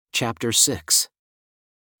chapter 6.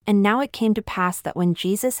 And now it came to pass that when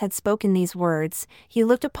Jesus had spoken these words, he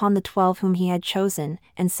looked upon the 12 whom he had chosen,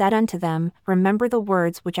 and said unto them, Remember the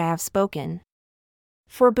words which I have spoken.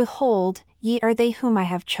 For behold, ye are they whom I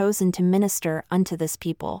have chosen to minister unto this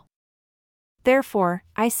people. Therefore,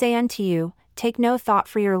 I say unto you, take no thought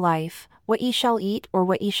for your life, what ye shall eat or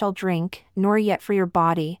what ye shall drink, nor yet for your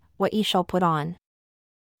body, what ye shall put on.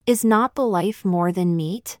 Is not the life more than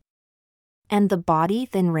meat? And the body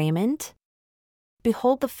than raiment?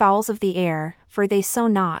 Behold the fowls of the air, for they sow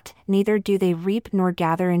not, neither do they reap nor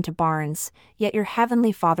gather into barns, yet your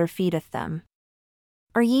heavenly Father feedeth them.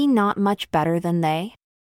 Are ye not much better than they?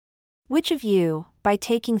 Which of you, by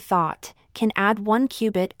taking thought, can add 1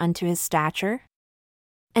 cubit unto his stature?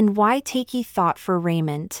 And why take ye thought for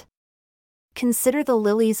raiment? Consider the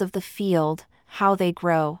lilies of the field, how they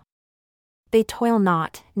grow. They toil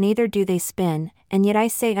not, neither do they spin, and yet I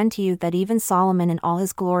say unto you that even Solomon in all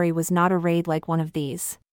his glory was not arrayed like one of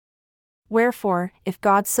these. Wherefore, if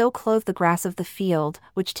God so clothe the grass of the field,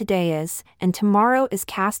 which today is, and tomorrow is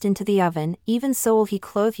cast into the oven, even so will he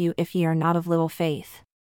clothe you if ye are not of little faith.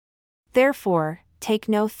 Therefore, take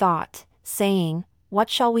no thought, saying, What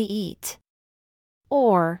shall we eat?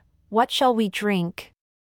 Or, what shall we drink?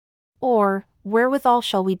 Or, wherewithal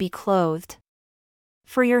shall we be clothed?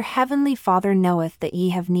 For your heavenly Father knoweth that ye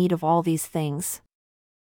have need of all these things.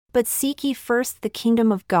 But seek ye first the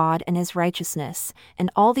kingdom of God and his righteousness,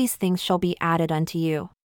 and all these things shall be added unto you.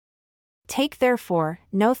 Take therefore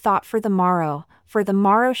no thought for the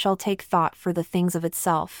morrow shall take thought for the things of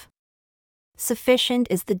itself. Sufficient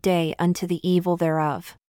is the day unto the evil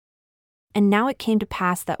thereof. And now it came to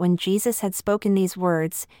pass that when Jesus had spoken these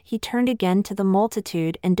words, he turned again to the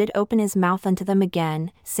multitude and did open his mouth unto them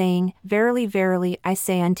again, saying, Verily, verily, I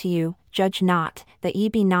say unto you, judge not, that ye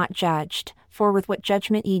be not judged, for with what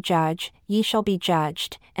judgment ye judge, ye shall be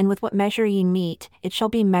judged, and with what measure ye mete, it shall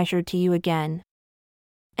be measured to you again.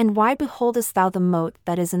 And why beholdest thou the mote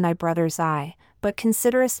that is in thy brother's eye, but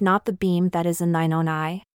considerest not the beam that is in thine own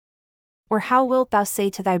eye? Or how wilt thou say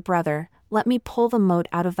to thy brother, Let me pull the mote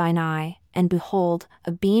out of thine eye, and behold,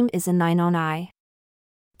 a beam is in thine own eye?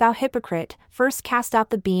 Thou hypocrite, first cast out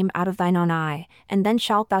the beam out of thine own eye, and then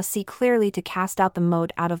shalt thou see clearly to cast out the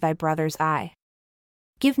mote out of thy brother's eye.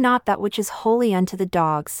 Give not that which is holy unto the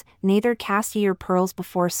dogs, neither cast ye your pearls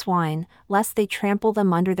before swine, lest they trample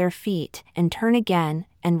them under their feet, and turn again,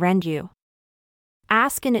 and rend you.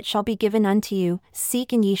 Ask and it shall be given unto you,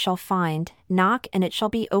 seek and ye shall find, knock and it shall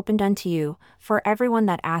be opened unto you, for everyone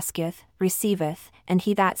that asketh, receiveth, and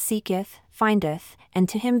he that seeketh, findeth, and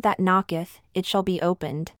to him that knocketh, it shall be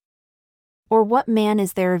opened. Or what man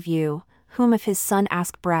is there of you, whom if his son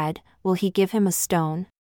ask bread, will he give him a stone?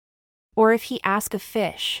 Or if he ask a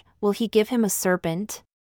fish, will he give him a serpent?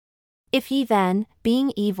 If ye then,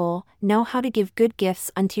 being evil, know how to give good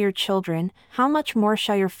gifts unto your children, how much more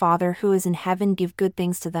shall your Father who is in heaven give good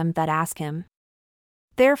things to them that ask him?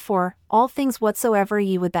 Therefore, all things whatsoever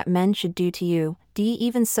ye would that men should do to you, do ye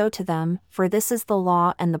even so to them, for this is the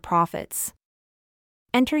law and the prophets.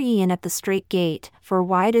 Enter ye in at the strait gate, for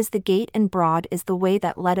wide is the gate and broad is the way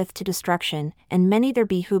that leadeth to destruction, and many there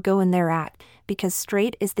be who go in thereat, because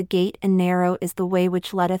strait is the gate and narrow is the way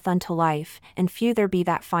which leadeth unto life, and few there be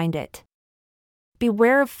that find it.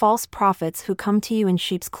 Beware of false prophets who come to you in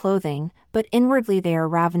sheep's clothing, but inwardly they are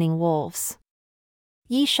ravening wolves.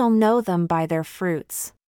 Ye shall know them by their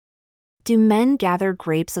fruits. Do men gather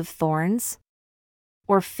grapes of thorns?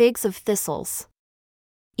 Or figs of thistles?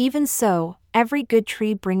 Even so, every good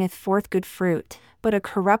tree bringeth forth good fruit, but a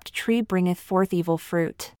corrupt tree bringeth forth evil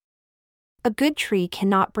fruit. A good tree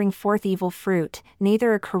cannot bring forth evil fruit,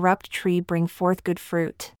 neither a corrupt tree bring forth good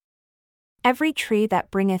fruit. Every tree that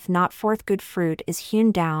bringeth not forth good fruit is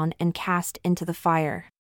hewn down and cast into the fire.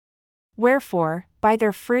 Wherefore, by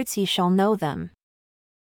their fruits ye shall know them.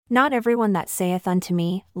 Not everyone that saith unto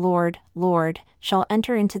me, Lord, Lord, shall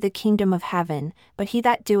enter into the kingdom of heaven, but he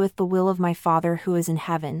that doeth the will of my Father who is in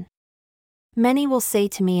heaven. Many will say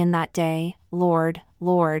to me in that day, Lord,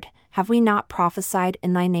 Lord, have we not prophesied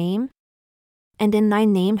in thy name? And in thy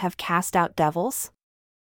name have cast out devils?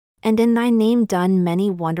 And in thy name done many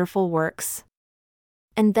wonderful works?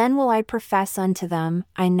 And then will I profess unto them,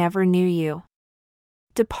 I never knew you.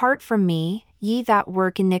 Depart from me, ye that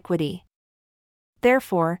work iniquity.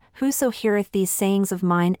 Therefore, whoso heareth these sayings of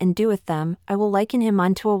mine and doeth them, I will liken him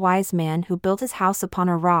unto a wise man who built his house upon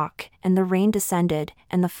a rock, and the rain descended,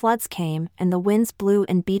 and the floods came, and the winds blew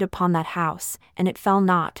and beat upon that house, and it fell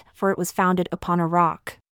not, for it was founded upon a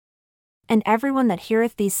rock. And everyone that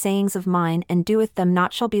heareth these sayings of mine and doeth them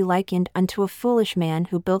not shall be likened unto a foolish man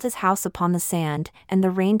who built his house upon the sand, and the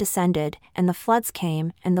rain descended, and the floods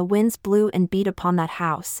came, and the winds blew and beat upon that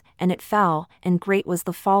house, and it fell, and great was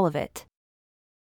the fall of it.